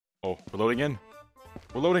Oh, we're loading in.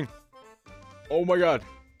 We're loading. Oh my god.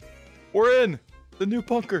 We're in the new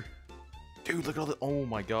bunker. Dude, look at all the... Oh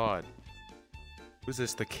my god. What is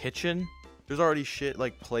this? The kitchen? There's already shit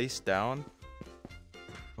like placed down.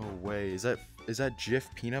 Oh way. Is that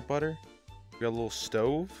Jif peanut butter? We got a little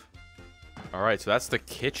stove. Alright, so that's the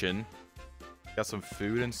kitchen. Got some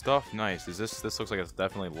food and stuff. Nice. Is this looks like it's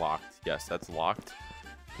definitely locked. Yes, that's locked.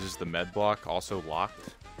 This is the med block, also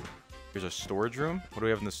locked. Here's a storage room. What do we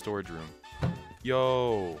have in the storage room?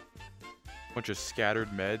 Yo. Bunch of scattered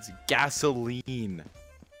meds. Gasoline.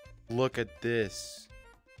 Look at this.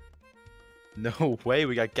 No way,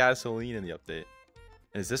 we got gasoline in the update.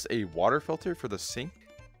 And is this a water filter for the sink?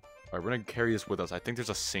 Alright, we're gonna carry this with us. I think there's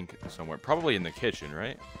a sink somewhere. Probably in the kitchen,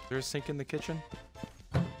 right? Is there a sink in the kitchen?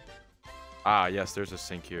 Ah, yes, there's a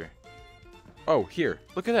sink here. Oh, here.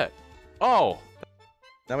 Look at that. Oh!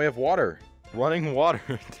 Now we have water. Running water.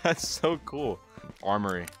 That's so cool.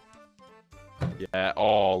 Armory. Yeah.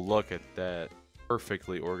 Oh, look at that.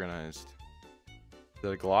 Perfectly organized. Is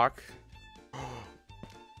that a Glock?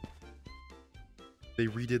 They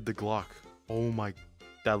redid the Glock. Oh my.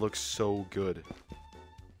 That looks so good.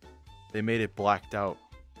 They made it blacked out.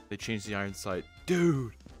 They changed the iron sight.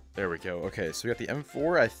 Dude. There we go. Okay, so we got the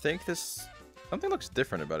M4. I think this... Something looks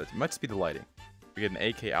different about it. It might just be the lighting. We get an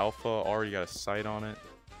AK Alpha. Already got a sight on it.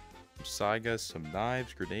 Some Saigas, some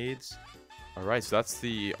knives, grenades. Alright, so that's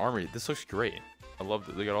the armory. This looks great. I love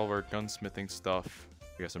that. We got all of our gunsmithing stuff.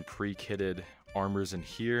 We got some pre-kitted armors in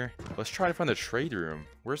here. Let's try to find the trade room.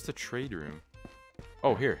 Where's the trade room?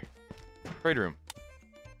 Oh, here. Trade room.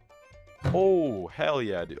 Oh, hell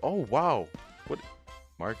yeah, dude. Oh, wow. What?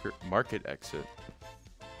 Market exit.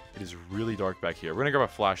 It is really dark back here. We're gonna grab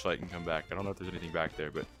a flashlight and come back. I don't know if there's anything back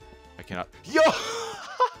there, but I cannot. Yo!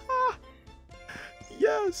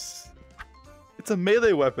 Yes! It's a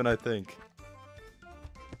melee weapon, I think.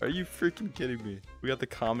 Are you freaking kidding me? We got the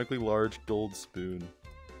comically large gold spoon.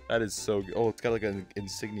 That is so good. Oh, it's got like an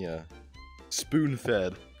insignia. Spoon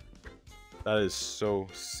fed. That is so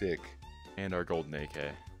sick. And our golden AK.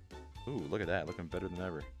 Ooh, look at that. Looking better than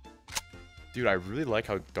ever. Dude, I really like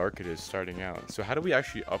how dark it is starting out. So how do we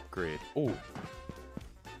actually upgrade? Oh.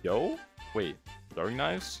 Yo? Wait. Throwing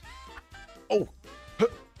knives? Oh.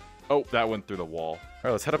 Oh, that went through the wall.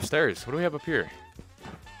 Alright, let's head upstairs. What do we have up here?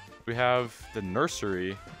 We have the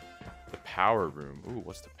nursery. The power room. Ooh,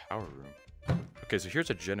 what's the power room? Okay, so here's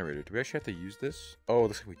a generator. Do we actually have to use this? Oh,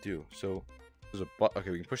 looks like we do. So there's a button.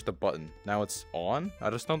 Okay, we can push the button. Now it's on. I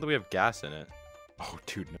just don't think we have gas in it. Oh,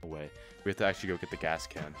 dude, no way. We have to actually go get the gas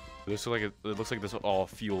can. This looks like it looks like this all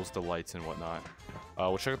fuels the lights and whatnot.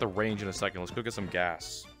 We'll check out the range in a second. Let's go get some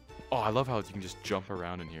gas. Oh, I love how you can just jump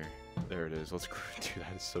around in here. There it is. Let's dude,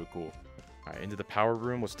 that is so cool. All right, into the power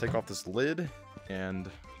room. Let's take off this lid and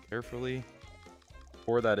carefully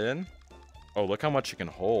pour that in. Oh, look how much it can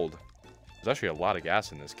hold. There's actually a lot of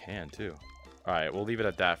gas in this can too. All right, we'll leave it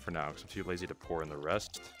at that for now because I'm too lazy to pour in the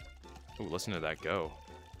rest. Oh, listen to that go.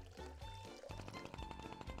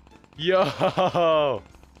 Yo,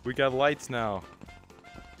 we got lights now.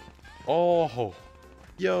 Oh,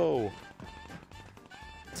 yo,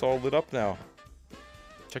 it's all lit up now.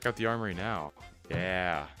 Check out the armory now.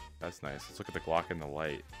 Yeah, that's nice. Let's look at the Glock in the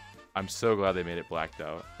light. I'm so glad they made it blacked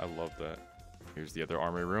out. I love that. Here's the other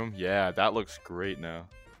armory room. Yeah, that looks great now.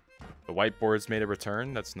 The whiteboard's made a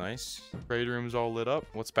return. That's nice. Trade room's all lit up.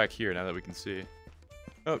 What's back here now that we can see?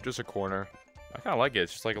 Oh, just a corner. I kind of like it.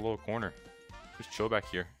 It's just like a little corner. Just chill back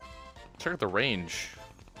here. Check out the range.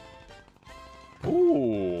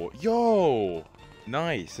 Ooh, yo,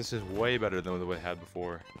 nice. This is way better than what we had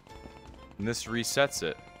before. And this resets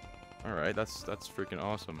it. All right, that's freaking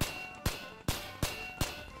awesome.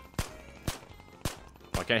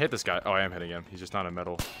 Oh, I can't hit this guy. Oh, I am hitting him. He's just not a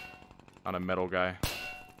metal guy.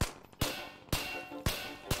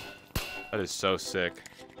 That is so sick.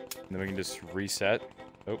 And then we can just reset.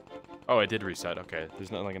 Oh, it did reset. Okay,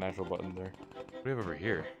 there's not like an actual button there. What do we have over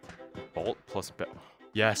here? Vault plus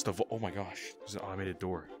yes, the vault. Oh my gosh, there's an automated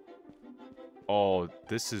door. Oh,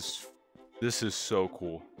 this is so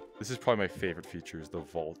cool. This is probably my favorite feature is the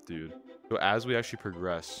vault, dude. So as we actually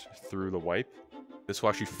progress through the wipe, this will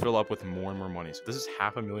actually fill up with more and more money. So this is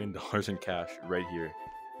 $500,000 in cash right here.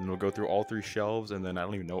 And we'll go through all 3 shelves, and then I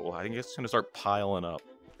don't even know. I think it's gonna start piling up.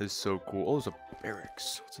 This is so cool. Oh, there's a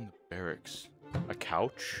barracks. What's in the barracks? A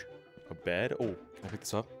couch, a bed. Oh, can I pick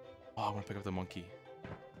this up? Oh, I want to pick up the monkey.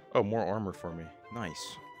 Oh, more armor for me. Nice.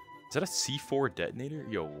 Is that a C4 detonator?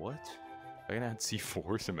 Yo, what? I can add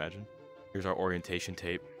C4s, imagine. Here's our orientation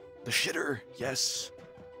tape. The shitter! Yes!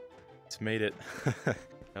 It's made it.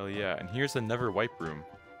 Hell yeah. And here's the never wipe room.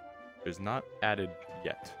 It's not added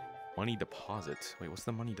yet. Money deposit. Wait, what's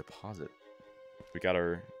the money deposit? We got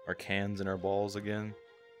our cans and our balls again.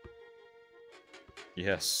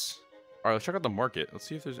 Yes. All right, let's check out the market. Let's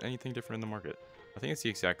see if there's anything different in the market. I think it's the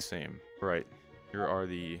exact same. All right, here are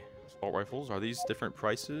the assault rifles. Are these different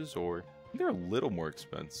prices, or I think they're a little more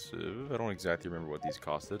expensive? I don't exactly remember what these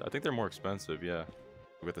costed. I think they're more expensive, yeah.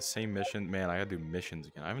 We got the same mission. Man, I gotta do missions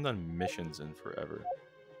again. I haven't done missions in forever.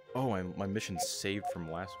 Oh, my mission's saved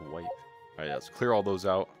from last wipe. All right, let's clear all those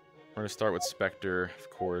out. We're gonna start with Spectre, of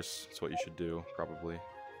course. That's what you should do, probably.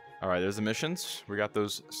 All right, there's the missions. We got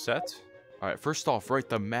those set. All right, first off, right,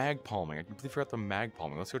 the mag palming. I completely forgot the mag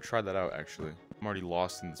palming. Let's go try that out, actually. I'm already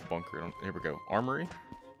lost in this bunker. Here we go. Armory.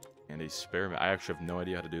 And a spare mag. I actually have no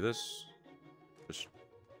idea how to do this. Just...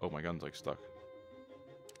 Oh, my gun's, like, stuck.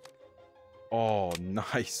 Oh,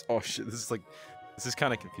 nice. Oh, shit. This is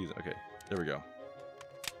kind of confusing. Okay, there we go.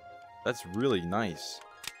 That's really nice.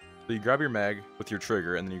 So you grab your mag with your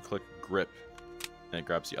trigger, and then you click grip, and it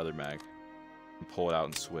grabs the other mag. And pull it out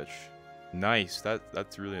and switch. Nice.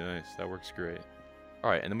 That's really nice. That works great. All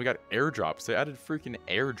right, and then we got airdrops. They added freaking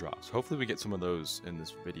airdrops. Hopefully we get some of those in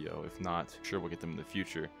this video. If not, sure we'll get them in the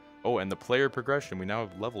future. Oh, and the player progression. We now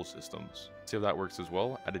have level systems. See how that works as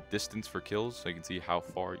well. Added distance for kills, so you can see how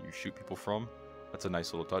far you shoot people from. That's a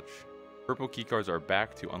nice little touch. Purple keycards are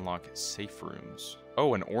back to unlock safe rooms.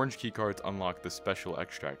 Oh, and orange keycards unlock the special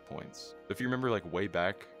extract points. If you remember, like, way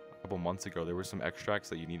back a couple months ago, there were some extracts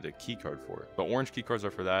that you needed a keycard for. The orange keycards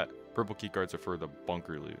are for that. Purple keycards are for the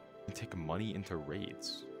bunker loot. You can take money into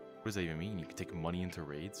raids. What does that even mean? You can take money into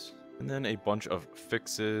raids? And then a bunch of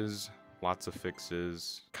fixes. Lots of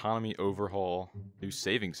fixes. Economy overhaul. New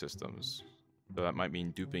saving systems. So that might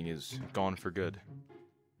mean duping is gone for good.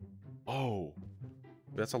 Oh.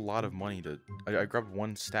 That's a lot of money to... I grabbed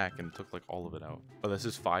one stack and took, like, all of it out. Oh, this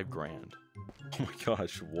is $5 grand. Oh my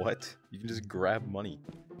gosh, what? You can just grab money.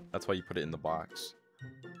 That's why you put it in the box.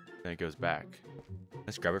 Then it goes back.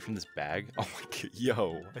 Let's grab it from this bag. Oh my god,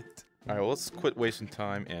 yo, what? Alright, well, let's quit wasting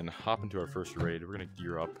time and hop into our first raid. We're gonna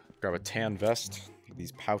gear up. Grab a tan vest.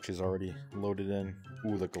 These pouches already loaded in.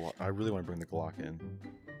 Ooh, the Glock. I really want to bring the Glock in.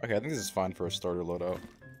 Okay, I think this is fine for a starter loadout.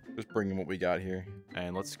 Just bringing what we got here.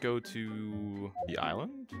 And let's go to the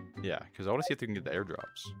island? Yeah, because I want to see if we can get the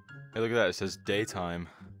airdrops. Hey, look at that. It says daytime.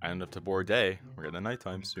 Island of Tabor day. We're getting the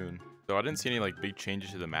nighttime soon. So I didn't see any, like, big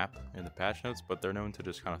changes to the map in the patch notes, but they're known to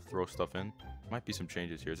just kind of throw stuff in. Might be some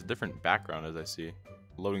changes here. It's a different background, as I see.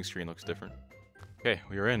 The loading screen looks different. Okay,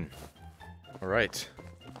 we are in. All right.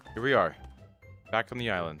 Here we are. Back on the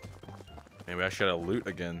island. And we actually gotta loot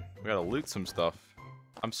again. We gotta loot some stuff.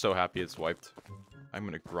 I'm so happy it's wiped. I'm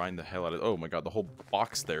gonna grind the hell out of it. Oh my god, the whole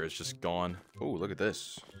box there is just gone. Oh, look at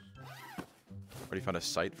this. Already found a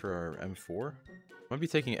site for our M4. I'm gonna be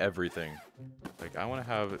taking everything. Like, I want to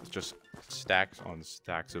have just stacks on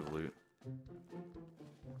stacks of loot.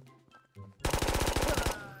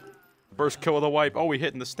 First kill of the wipe. Oh, we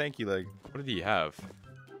hit in the stanky leg. What did he have?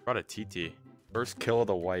 Brought a TT. First kill of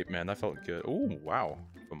the wipe, man. That felt good. Oh, wow.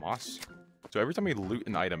 Famas. So every time we loot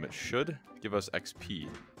an item, it should give us XP.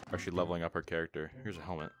 Actually leveling up our character. Here's a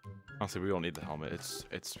helmet. Honestly, we don't need the helmet.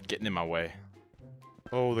 It's getting in my way.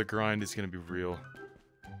 Oh, the grind is gonna be real.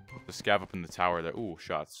 The scav up in the tower there. Ooh,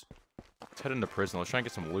 shots. Let's head into prison. Let's try and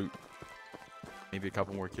get some loot. Maybe a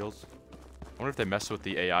couple more kills. I wonder if they mess with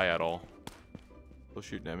the AI at all. They're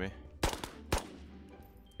shooting at me.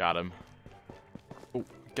 Got him. Oh,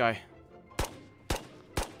 guy.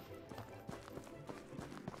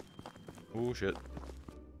 Oh, shit.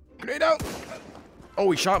 Grenade out! Oh,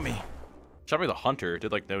 he shot me. Shot me with a hunter.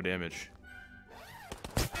 Did, like, no damage.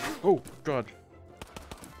 Oh, God.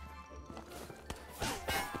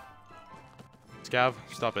 Scav,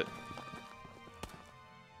 stop it.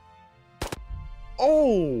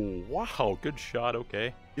 Oh, wow. Good shot.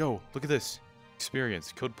 Okay. Yo, look at this.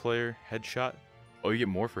 Experience. Killed player. Headshot. Oh, you get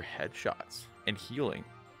more for headshots. And healing.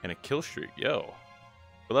 And a kill streak. Yo.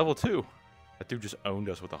 For level 2. That dude just owned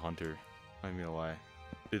us with a hunter. I'm not gonna lie.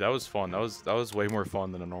 Dude, that was fun. That was way more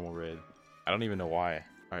fun than a normal raid. I don't even know why.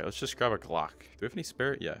 Alright, let's just grab a Glock. Do we have any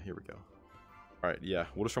spare? Yeah, here we go. Alright, yeah.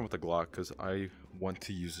 We'll just run with the Glock because I want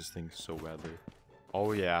to use this thing so badly.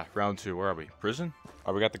 Oh, yeah. Round 2. Where are we? Prison?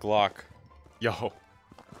 Alright, we got the Glock. Yo.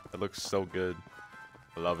 That looks so good.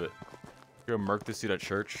 I love it. We're gonna murk this dude at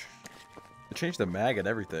church. They changed the mag and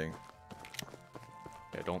everything.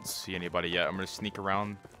 Yeah, I don't see anybody yet. I'm gonna sneak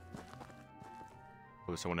around. Oh,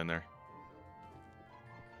 there's someone in there.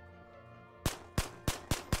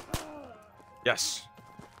 Yes.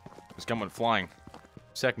 This gun went flying.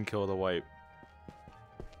 Second kill of the wipe.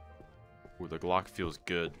 Ooh, the Glock feels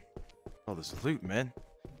good. Oh, this loot, man.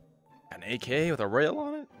 An AK with a rail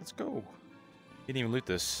on it? Let's go. Didn't even loot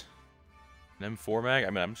this. An M4 mag? I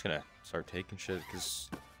mean, I'm just gonna start taking shit, because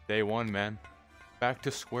day one, man. Back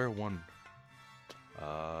to square one.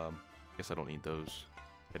 Guess I don't need those.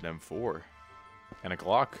 An M4. And a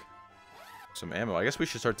Glock. Some ammo. I guess we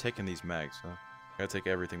should start taking these mags, huh? Gotta take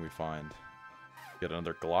everything we find. Get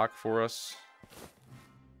another Glock for us.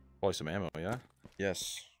 Probably some ammo, yeah?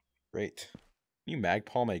 Yes. Great. Can you mag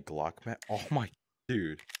palm a Glock mag? Oh my,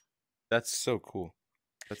 dude. That's so cool.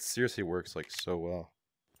 That seriously works like so well.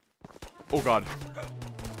 Oh god.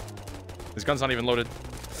 This gun's not even loaded.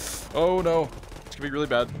 Oh no. This could be really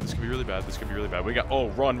bad. This could be really bad. This could be really bad. We got, oh,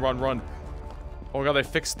 run, run, run. Oh god, they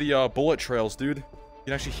fixed the bullet trails, dude. You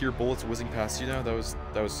can actually hear bullets whizzing past you now. That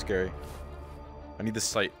was scary. I need the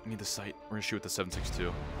sight. I need the sight. We're gonna shoot with the 7.62.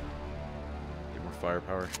 Get more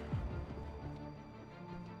firepower.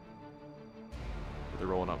 They're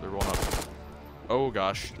rolling up. They're rolling up. Oh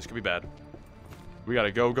gosh, this could be bad. We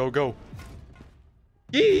gotta go, go, go.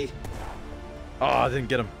 Yee! Oh, I didn't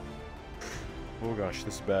get him. Oh gosh,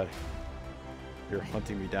 this is bad. You're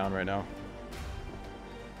hunting me down right now.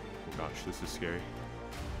 Oh gosh, this is scary.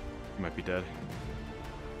 You might be dead.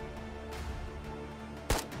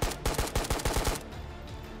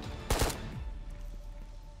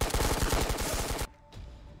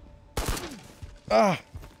 Ah!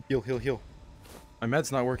 Heal, heal, heal. My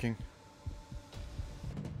med's not working.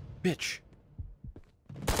 Bitch.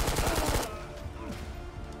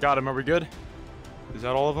 Got him, are we good? Is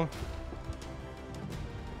that all of them?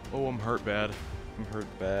 Oh, I'm hurt bad. I'm hurt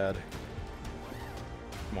bad.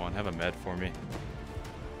 Come on, have a med for me.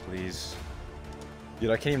 Please. Dude,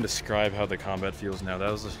 I can't even describe how the combat feels now.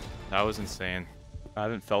 That was insane. I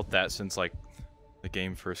haven't felt that since, like, the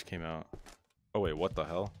game first came out. Oh wait, what the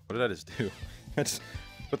hell? What did I just do? I just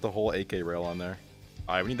put the whole AK rail on there.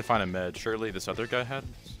 Alright, we need to find a med. Surely this other guy had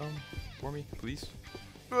some for me, please?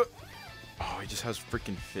 Oh, he just has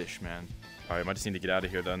freaking fish, man. Alright, I might just need to get out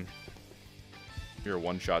of here then. You're a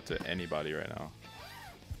one-shot to anybody right now.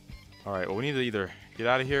 Alright, well we need to either get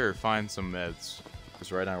out of here or find some meds.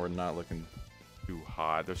 Because right now we're not looking too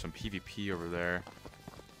hot. There's some PvP over there.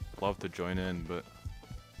 Love to join in, but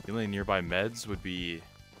the only nearby meds would be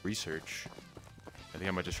research. I think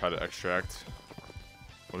I might just try to extract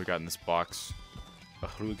what we got in this box. A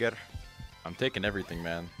Ruger. I'm taking everything,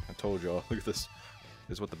 man. I told y'all. Look at this.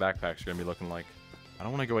 This is what the backpack's gonna be looking like. I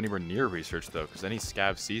don't want to go anywhere near research though, because any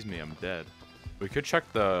scav sees me, I'm dead. We could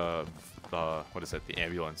check the what is it? The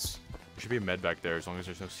ambulance. There should be a med back there as long as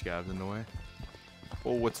there's no scavs in the way.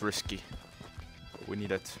 Oh, it's risky. But we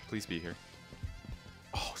need it. Please be here.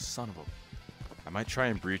 Oh, son of a. I might try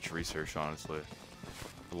and breach research, honestly.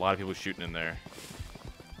 A lot of people shooting in there.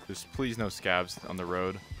 Just please no scavs on the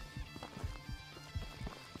road.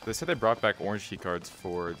 They said they brought back orange key cards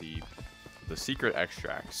for the secret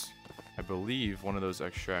extracts. I believe one of those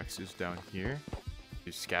extracts is down here.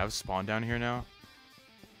 Do scavs spawn down here now?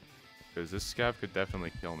 Because this scav could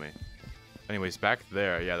definitely kill me. Anyways, back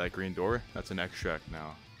there, yeah, that green door, that's an extract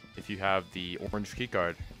now. If you have the orange key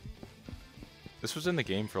card. This was in the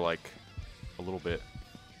game for like a little bit,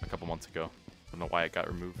 a couple months ago. I don't know why it got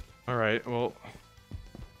removed. Alright, well,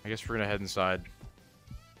 I guess we're gonna head inside.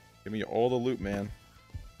 Give me all the loot, man.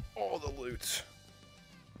 All the loot.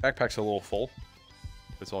 Backpack's a little full.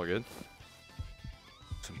 It's all good.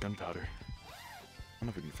 Some gunpowder. I don't know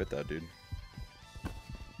if we can fit that, dude.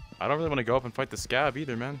 I don't really want to go up and fight the scav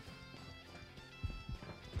either, man.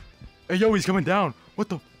 Hey, yo, he's coming down. What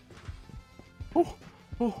the? Oh,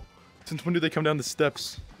 oh. Since when do they come down the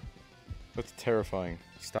steps? That's terrifying.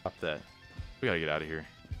 Stop that. We gotta get out of here.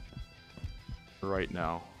 Right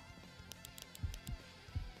now.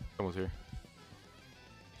 Someone's here.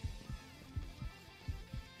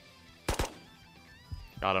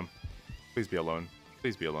 Got him. Please be alone.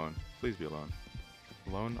 Please be alone. Please be alone.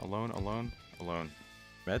 Alone, alone, alone, alone.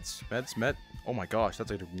 Meds? Meds? Med? Oh my gosh,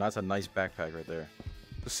 that's a nice backpack right there.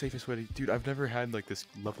 The safest way to... Dude, I've never had like this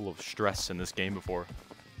level of stress in this game before.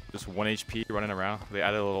 Just 1 HP running around. They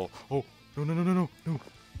added a little... Oh! No, no, no, no, no, no!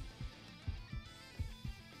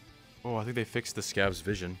 Oh, I think they fixed the scav's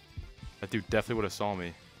vision. That dude definitely would have saw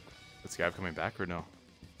me. Is the scav coming back or no?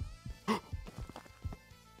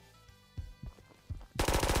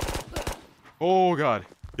 Oh god.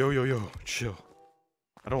 Yo, yo, yo. Chill.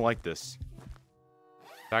 I don't like this.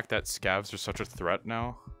 The fact that scavs are such a threat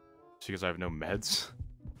now. Just because I have no meds.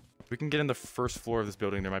 If we can get in the first floor of this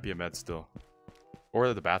building, there might be a med still.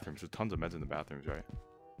 Or the bathrooms. There's tons of meds in the bathrooms, right?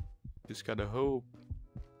 Just gotta hope.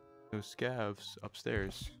 No scavs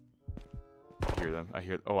upstairs. I hear them. I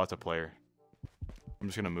hear... Oh, that's a player. I'm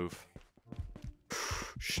just gonna move.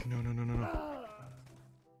 Shh, no, no, no, no,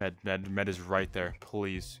 no. Med is right there.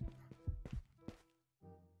 Please.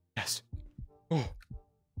 Yes. Oh.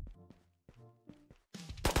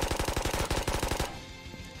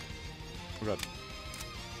 Oh god.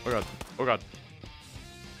 Oh god. Oh god.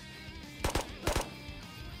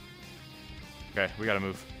 Okay, we gotta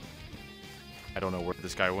move. I don't know where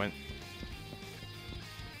this guy went.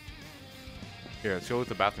 Here, let's go to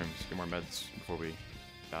the bathrooms. Get more meds before we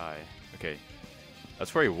die. Okay.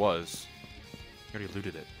 That's where he was. He already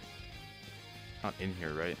looted it. Not in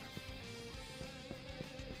here, right?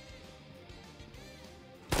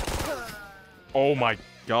 Oh my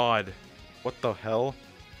god. What the hell?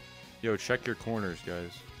 Yo, check your corners,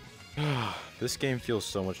 guys. This game feels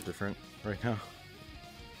so much different right now.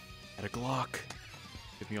 Got a Glock.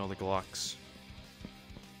 Give me all the Glocks.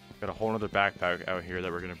 Got a whole other backpack out here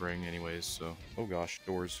that we're gonna bring anyways, so... Oh gosh,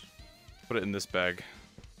 doors. Put it in this bag.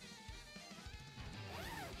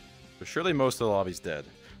 But surely most of the lobby's dead.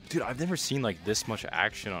 Dude, I've never seen like this much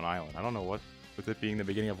action on Island. I don't know what... With it being the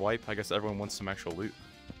beginning of Wipe, I guess everyone wants some actual loot.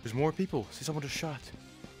 There's more people. See, someone just shot.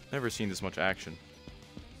 Never seen this much action.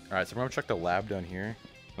 Alright, so we're gonna check the lab down here.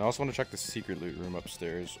 And I also want to check the secret loot room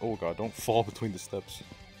upstairs. Oh god, don't fall between the steps.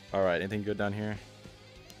 Alright, anything good down here?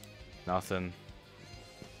 Nothing.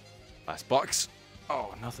 Last box.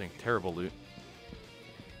 Oh, nothing. Terrible loot.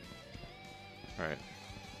 Alright.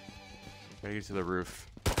 Gotta get to the roof.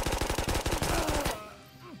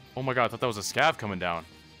 Oh my god, I thought that was a scav coming down.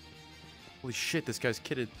 Holy shit, this guy's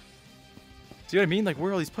kitted. See what I mean? Like, where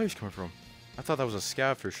are all these players coming from? I thought that was a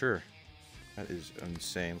scav for sure. That is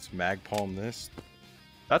insane. Let's mag palm this.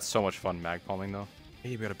 That's so much fun, mag palming though.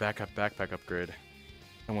 Hey, we got a backpack upgrade.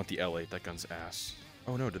 I want the L8. That gun's ass.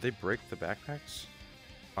 Oh no, did they break the backpacks?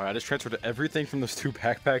 Alright, I just transferred everything from those 2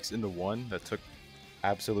 backpacks into one. That took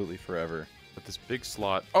absolutely forever. But this big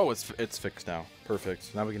slot... Oh, it's fixed now.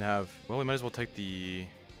 Perfect. Now we can have... Well, we might as well take the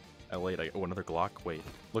L8. Oh, another Glock? Wait,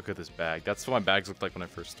 look at this bag. That's what my bags looked like when I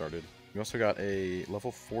first started. We also got a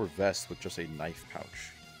level 4 vest with just a knife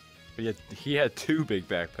pouch. But he had 2 big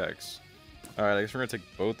backpacks. Alright, I guess we're gonna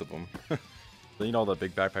take both of them. We need all the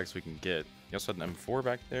big backpacks we can get. You also had an M4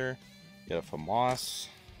 back there. You got a FAMAS.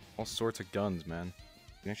 All sorts of guns, man.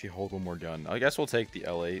 You can actually hold one more gun. I guess we'll take the L8.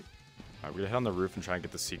 Alright, we're gonna head on the roof and try and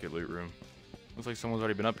get the secret loot room. Looks like someone's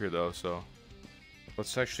already been up here though, so...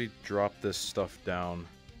 Let's actually drop this stuff down.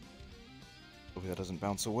 Hopefully that doesn't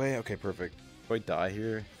bounce away. Okay, perfect. If I die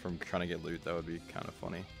here from trying to get loot, that would be kind of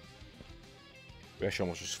funny. We actually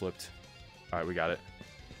almost just flipped. Alright, we got it.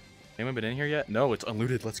 Anyone been in here yet? No, it's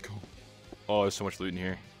unlooted. Let's go. Oh, there's so much loot in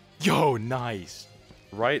here. Yo, nice.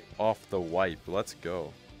 Right off the wipe. Let's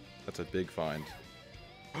go. That's a big find.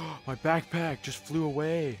 My backpack just flew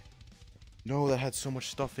away. No, that had so much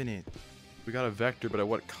stuff in it. We got a Vector, but at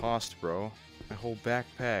what cost, bro? My whole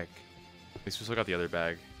backpack. At least we still got the other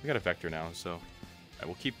bag. We got a Vector now, so... Alright,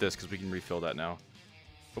 we'll keep this because we can refill that now.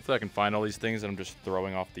 Hopefully I can find all these things that I'm just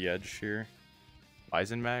throwing off the edge here.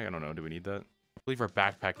 Ryzen mag? I don't know. Do we need that? I believe our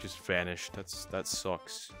backpack just vanished. That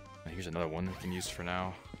sucks. And here's another one we can use for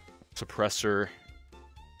now. Suppressor.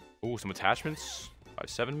 Oh, some attachments.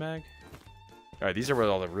 5.7 mag. Alright, these are where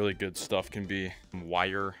all the really good stuff can be. Some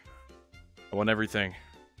wire. I want everything.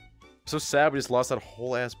 I'm so sad we just lost that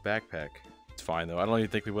whole ass backpack. It's fine though. I don't even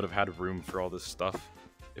think we would have had room for all this stuff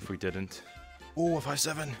if we didn't. Oh, a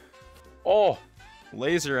 5.7. Oh,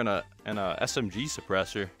 laser and a SMG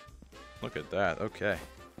suppressor. Look at that. Okay.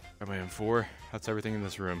 Got my M4. That's everything in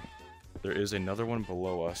this room. There is another one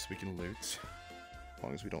below us we can loot. As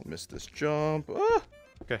long as we don't miss this jump. Ah!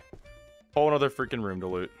 Okay. Whole another freaking room to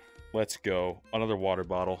loot. Let's go. Another water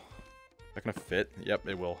bottle. Is that gonna fit? Yep,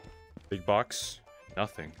 it will. Big box.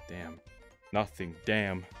 Nothing. Damn. Nothing.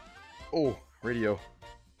 Damn. Oh, radio.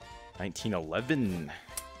 1911.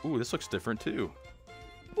 Ooh, this looks different too.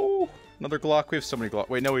 Ooh, another Glock. We have so many Glock.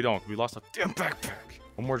 Wait, no, we don't. We lost a damn backpack.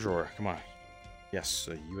 One more drawer. Come on. Yes,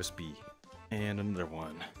 a USB. And another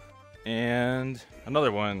one. And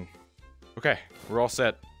another one. Okay, we're all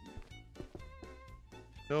set.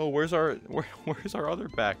 No, where's our other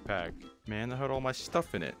backpack? Man, that had all my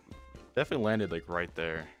stuff in it. Definitely landed like right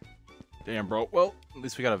there. Damn, bro. Well, at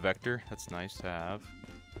least we got a Vector. That's nice to have.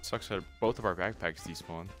 It sucks that both of our backpacks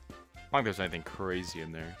despawn. I don't think there's anything crazy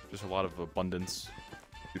in there. Just a lot of abundance.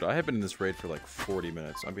 Dude, I have been in this raid for like 40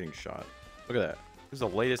 minutes. I'm being shot. Look at that. This is the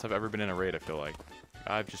latest I've ever been in a raid, I feel like.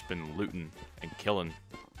 I've just been looting and killing.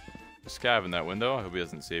 Scav in that window. I hope he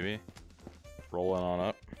doesn't see me. Rolling on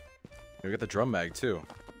up. We got the drum mag too.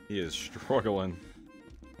 He is struggling.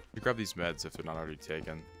 You grab these meds if they're not already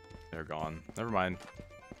taken. They're gone. Never mind.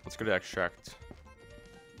 Let's go to extract.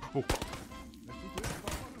 Oh.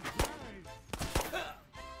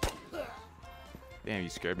 Damn, you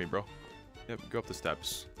scared me, bro. Yep, go up the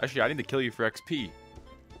steps. Actually, I need to kill you for XP.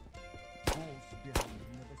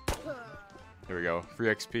 Here we go. Free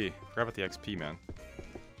XP. Forgot about the XP, man.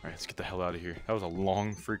 Alright, let's get the hell out of here. That was a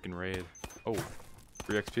long freaking raid. Oh,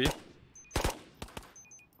 free XP?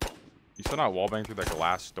 You still not wallbang through that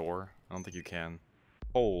glass door? I don't think you can.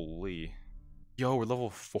 Holy. Yo, we're level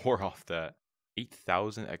 4 off that.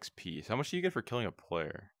 8,000 XP. So how much do you get for killing a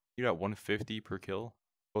player? You got 150 per kill?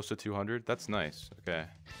 Close to 200? That's nice. Okay.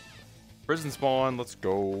 Prison spawn, let's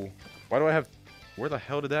go. Why do I have... Where the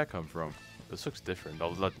hell did that come from? This looks different.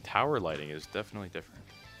 The tower lighting is definitely different.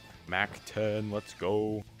 Mac 10, let's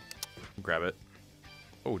go. Grab it.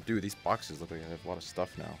 Oh, dude, these boxes look like they have a lot of stuff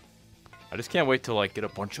now. I just can't wait to, like, get a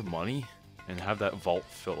bunch of money and have that vault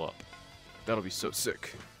fill up. That'll be so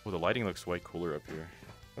sick. Oh, the lighting looks way cooler up here.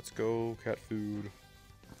 Let's go, cat food.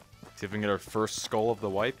 See if we can get our first skull of the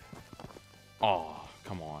wipe. Oh,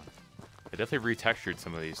 come on. I definitely retextured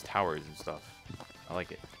some of these towers and stuff. I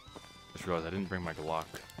like it. Just realized I didn't bring my Glock.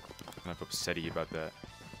 I'm upsetty about that.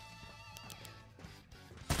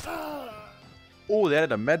 Oh, they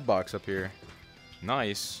added a med box up here.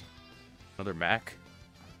 Nice. Another Mac.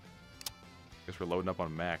 Guess we're loading up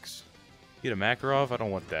on Macs. Get a Makarov? I don't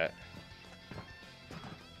want that.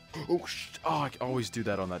 Oh, I always do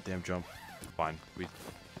that on that damn jump. Fine. We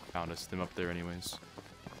found a stim up there anyways.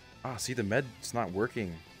 Ah, see, the med's not working.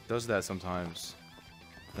 It does that sometimes.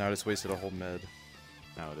 Now I just wasted a whole med.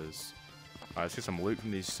 Now it is. Alright, let's get some loot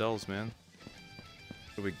from these cells, man.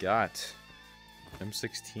 What do we got?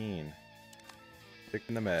 M16.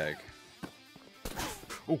 Picking the mag.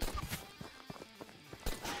 Oh!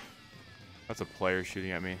 That's a player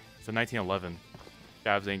shooting at me. It's a 1911.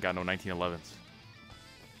 Gavs ain't got no 1911s.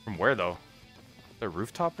 From where, though? The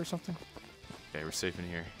rooftop or something? Okay, we're safe in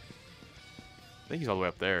here. I think he's all the way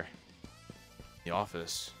up there. The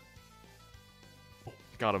office. Oh,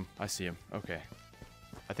 got him. I see him. Okay.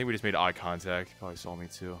 I think we just made eye contact. He probably saw me,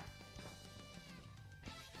 too.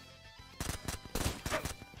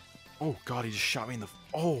 Oh, God, he just shot me in the...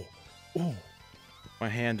 Oh! Oh! My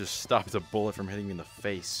hand just stopped a bullet from hitting me in the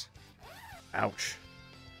face. Ouch.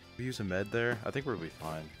 We use a med there? I think we'll be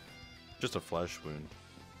fine. Just a flesh wound.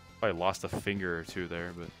 Probably lost a finger or two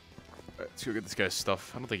there, but... Alright, let's go get this guy's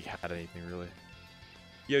stuff. I don't think he had anything, really.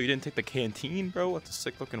 Yo, you didn't take the canteen, bro? That's a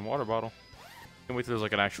sick-looking water bottle. Can't wait till there's,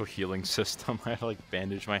 like, an actual healing system. I had to, like,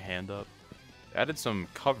 bandage my hand up. Added some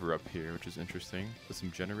cover up here, which is interesting. With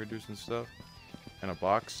some generators and stuff. And a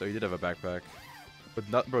box. So you did have a backpack.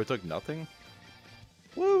 But, bro, it took nothing?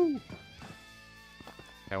 Woo!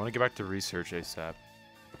 Okay, I want to get back to research ASAP.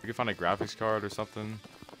 If we could find a graphics card or something,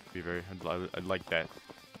 I'd like that.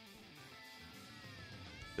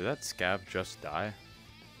 Did that scab just die?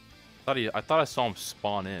 I thought I saw him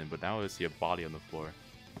spawn in, but now I see a body on the floor.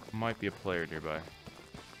 Might be a player nearby.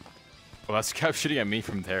 Oh, that scab shooting at me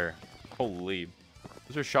from there. Holy.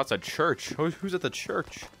 Those are shots at church. Who's at the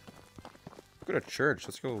church? Go to church.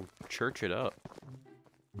 Let's go church it up.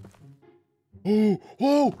 Oh!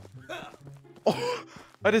 Whoa! Oh!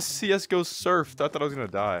 I just CSGO surfed. I thought I was gonna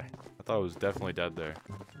die. I thought I was definitely dead there.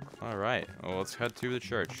 Alright. Well, let's head to the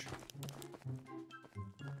church.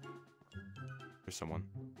 There's someone.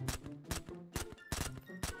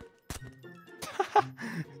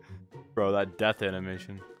 Bro, that death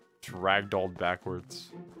animation. It's ragdolled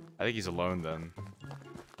backwards. I think he's alone then.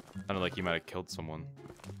 Sounded like he might have killed someone.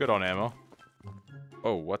 Good on ammo.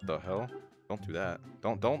 Oh, what the hell? Don't do that.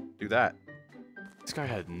 Don't do that. This guy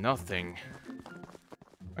had nothing.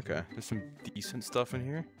 Okay, there's some decent stuff in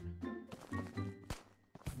here.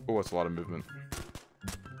 Oh, that's a lot of movement.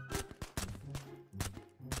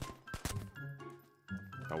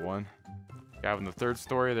 Got one. Gavin, the third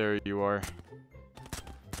story, there you are.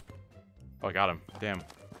 Oh, I got him. Damn.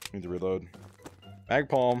 Need to reload. Mag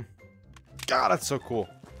palm. God, that's so cool.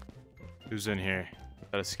 Who's in here? Is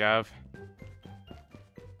that a scav?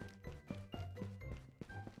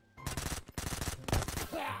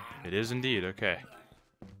 It is indeed. Okay.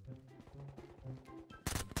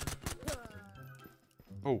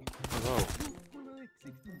 Oh, hello.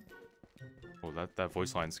 Oh, that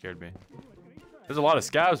voice line scared me. There's a lot of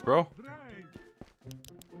scavs, bro.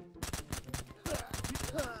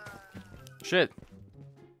 Shit.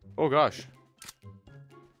 Oh gosh. I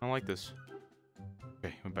don't like this.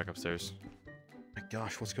 Okay, went back upstairs. My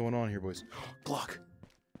gosh, what's going on here, boys? Glock.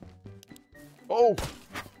 Oh.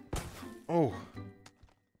 Oh.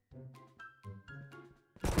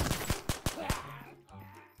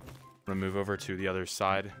 I'm gonna move over to the other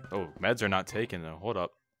side. Oh, meds are not taken though. Hold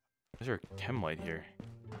up. There's a chem light here.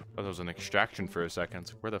 I thought there was an extraction for a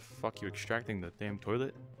second. Where the fuck are you extracting the damn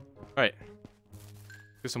toilet? Alright.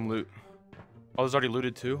 Get some loot. Oh, there's already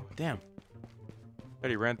looted too? Damn.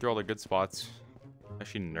 Already ran through all the good spots.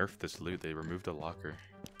 Actually nerfed this loot. They removed a locker.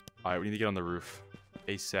 Alright, we need to get on the roof.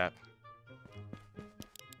 ASAP.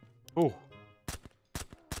 Oh.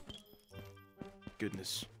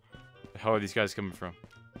 Goodness. The hell are these guys coming from?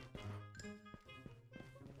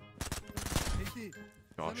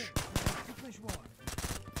 Gosh.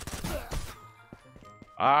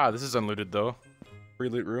 Ah, this is unlooted though. Free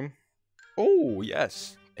loot room. Oh,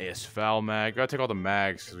 yes. ASFAL mag. Gotta take all the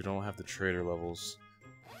mags because we don't have the trader levels.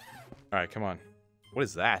 Alright, come on. What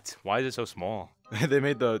is that? Why is it so small? They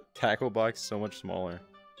made the tackle box so much smaller.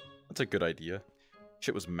 That's a good idea.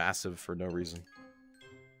 Shit was massive for no reason.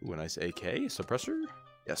 Ooh, a nice AK suppressor?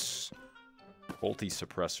 Yes. Bolty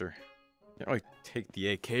suppressor. Can't really take the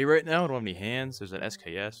AK right now. I don't have any hands. There's an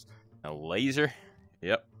SKS. A laser.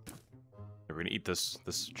 Yep. We're gonna eat this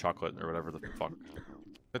chocolate or whatever the fuck.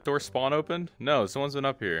 The door spawn opened? No, someone's been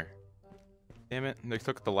up here. Damn it. They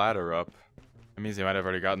took the ladder up. That means they might have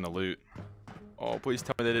already gotten the loot. Oh, please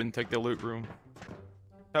tell me they didn't take the loot room.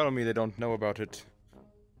 Tell me they don't know about it.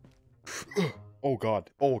 Oh god.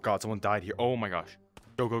 Oh god, someone died here. Oh my gosh.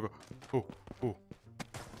 Go, go, go. Oh, oh.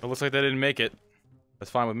 It looks like they didn't make it. That's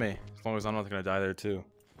fine with me. As long as I'm not gonna die there too.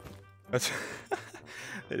 That's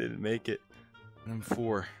they didn't make it.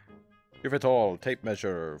 M4. Give it all. Tape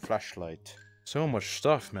measure. Flashlight. So much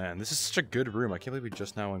stuff, man. This is such a good room. I can't believe we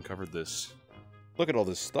just now uncovered this. Look at all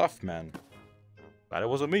this stuff, man. Glad it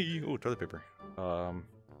wasn't me. Ooh, toilet paper.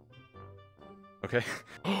 Okay.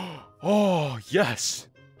 Oh, yes!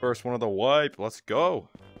 First one of the wipe. Let's go.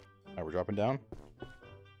 Alright, we're dropping down.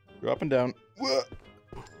 Dropping down. Whoa.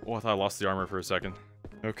 Oh, I thought I lost the armor for a second.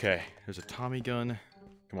 Okay, there's a Tommy gun.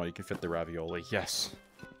 Come on, you can fit the ravioli. Yes.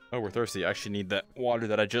 Oh, we're thirsty. I actually need that water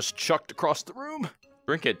that I just chucked across the room.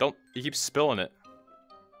 Drink it. Don't. You keep spilling it.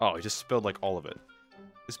 Oh, he just spilled like all of it.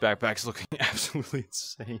 This backpack's looking absolutely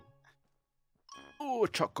insane. Oh, a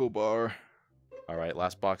choco bar. Alright,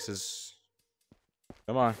 last boxes.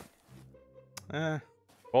 Come on.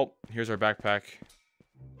 Well, here's our backpack.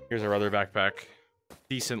 Here's our other backpack.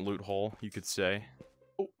 Decent loot haul, you could say.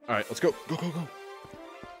 Oh, alright, let's go. Go, go, go.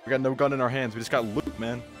 We got no gun in our hands. We just got loot,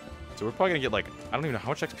 man. So we're probably gonna get like, I don't even know how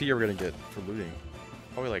much XP are we gonna get for looting.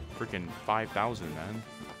 Probably like freaking 5,000, man.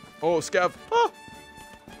 Oh, scav. Ah!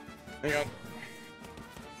 Hang on.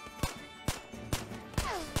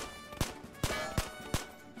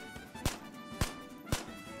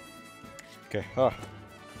 Okay. Oh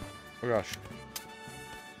gosh.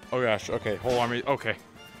 Oh gosh. Okay. Whole army. Okay.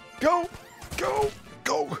 Go! Go!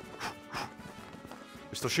 Go! They're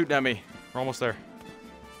still shooting at me. We're almost there.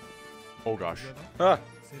 Oh gosh. Ah!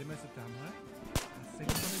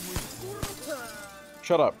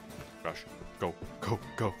 Shut up. Gosh. Go. Go.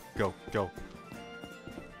 Go. Go. Go.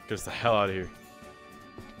 Get us the hell out of here.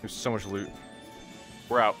 There's so much loot.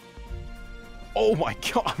 We're out. Oh my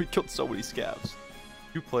god. We killed so many scavs.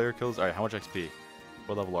 2 player kills. Alright, how much XP?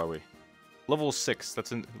 What level are we? Level 6.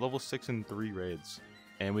 That's in level 6 in 3 raids.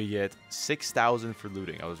 And we get 6,000 for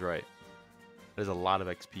looting. I was right. That is a lot of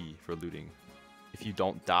XP for looting. If you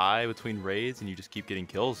don't die between raids and you just keep getting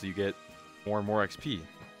kills, you get more and more XP.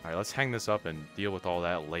 Alright, let's hang this up and deal with all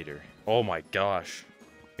that later. Oh my gosh.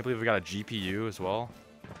 Can't believe we got a GPU as well.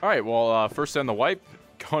 Alright, well, first on the wipe,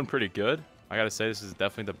 going pretty good. I gotta say, this is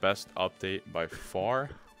definitely the best update by far.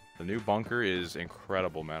 The new bunker is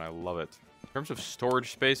incredible, man. I love it. In terms of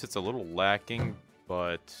storage space, it's a little lacking,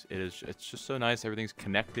 but it's just so nice. Everything's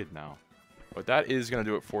connected now. But that is going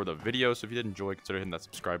to do it for the video. So if you did enjoy, consider hitting that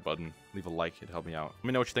subscribe button. Leave a like. It'd help me out. Let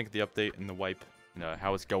me know what you think of the update and the wipe and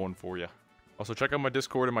how it's going for you. Also, check out my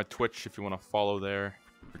Discord and my Twitch if you want to follow there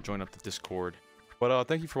or join up the Discord. But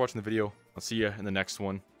thank you for watching the video. I'll see you in the next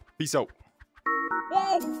one. Peace out.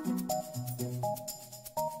 Whoa!